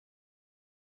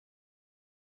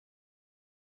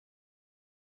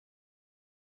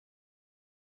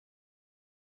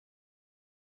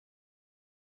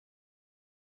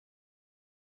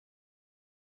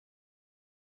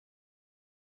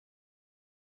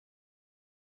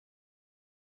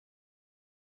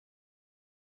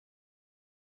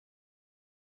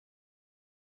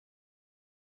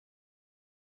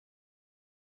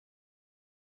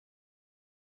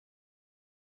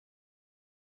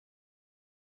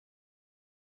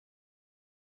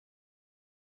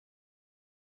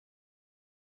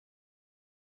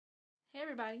Hey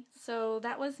everybody, so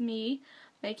that was me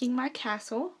making my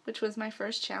castle, which was my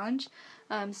first challenge.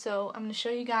 So I'm going to show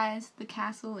you guys the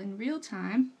castle in real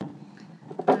time.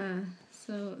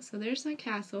 So there's my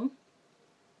castle,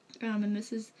 and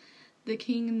this is the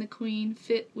king and the queen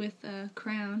fit with a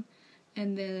crown,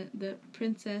 and the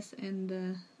princess and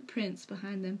the prince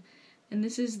behind them. And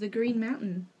this is the green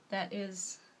mountain that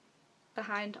is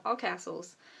behind all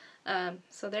castles.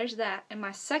 So there's that. And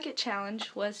my second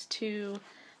challenge was to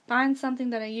find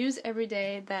something that I use every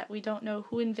day that we don't know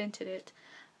who invented it.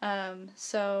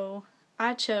 So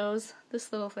I chose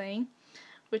this little thing,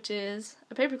 which is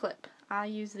a paperclip. I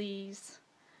use these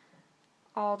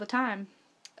all the time.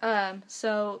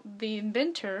 So the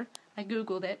inventor, I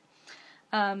googled it,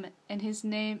 and his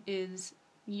name is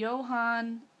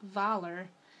Johan Valler,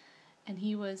 and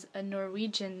he was a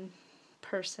Norwegian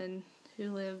person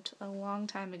who lived a long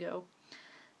time ago.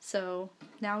 So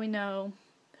now we know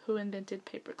who invented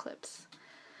paper clips.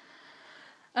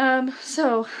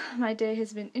 So my day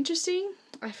has been interesting.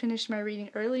 I finished my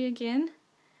reading early again.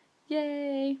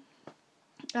 Yay!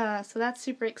 So that's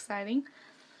super exciting.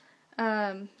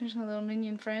 There's my little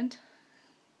minion friend.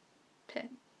 Pet.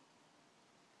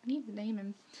 I need to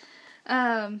name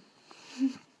him.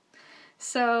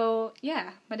 So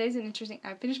yeah, my day's been interesting.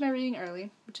 I finished my reading early,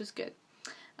 which is good.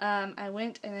 I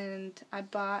went and I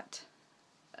bought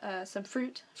some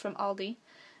fruit from Aldi.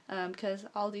 Because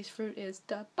Aldi's fruit is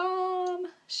the bomb,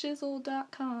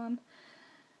 shizzle.com.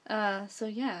 So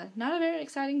yeah, not a very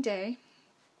exciting day,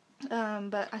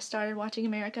 but I started watching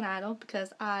American Idol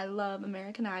because I love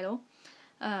American Idol.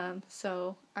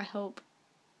 So I hope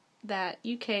that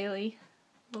you, Kaylee,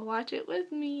 will watch it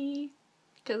with me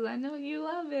because I know you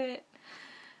love it.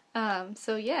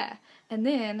 So yeah, and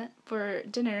then for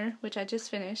dinner, which I just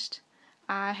finished,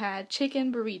 I had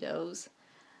chicken burritos.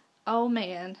 Oh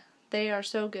man, they are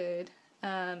so good.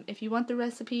 If you want the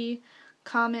recipe,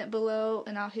 comment below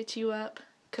and I'll hit you up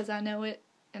because I know it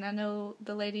and I know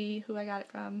the lady who I got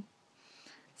it from.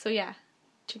 So yeah,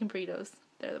 chicken burritos,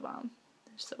 they're the bomb.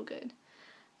 They're so good.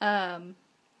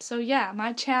 So yeah,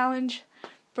 my challenge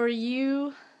for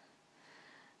you,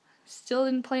 still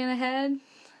didn't plan ahead.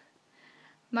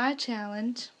 My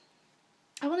challenge,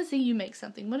 I want to see you make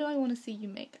something. What do I want to see you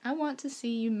make? I want to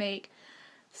see you make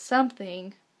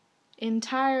something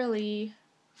entirely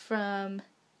from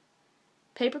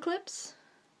paper clips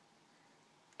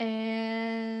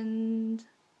and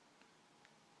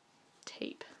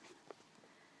tape.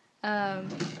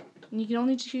 You can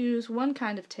only choose one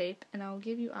kind of tape, and I'll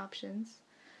give you options.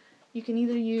 You can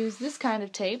either use this kind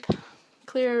of tape,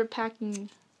 clear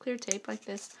tape like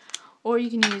this, or you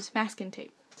can use masking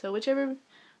tape. So whichever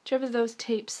of those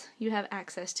tapes you have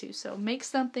access to. So make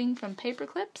something from paper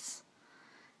clips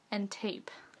and tape.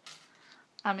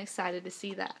 I'm excited to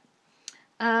see that.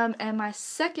 And my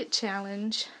second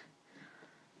challenge,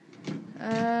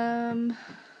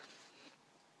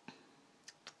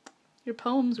 your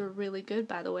poems were really good,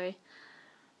 by the way.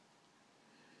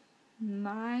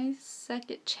 My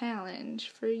second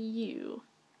challenge for you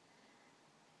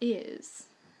is,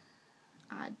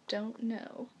 I don't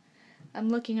know. I'm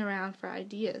looking around for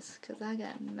ideas because I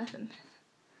got nothing.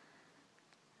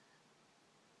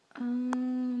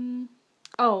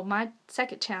 Oh, my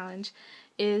second challenge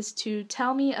is to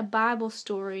tell me a Bible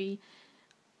story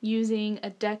using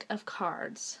a deck of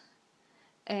cards.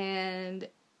 And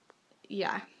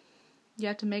yeah, you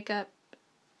have to make up,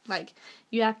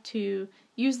 you have to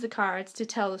use the cards to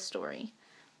tell the story.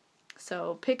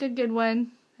 So pick a good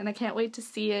one, and I can't wait to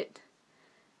see it.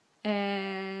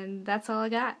 And that's all I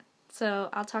got. So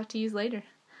I'll talk to you later.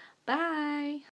 Bye!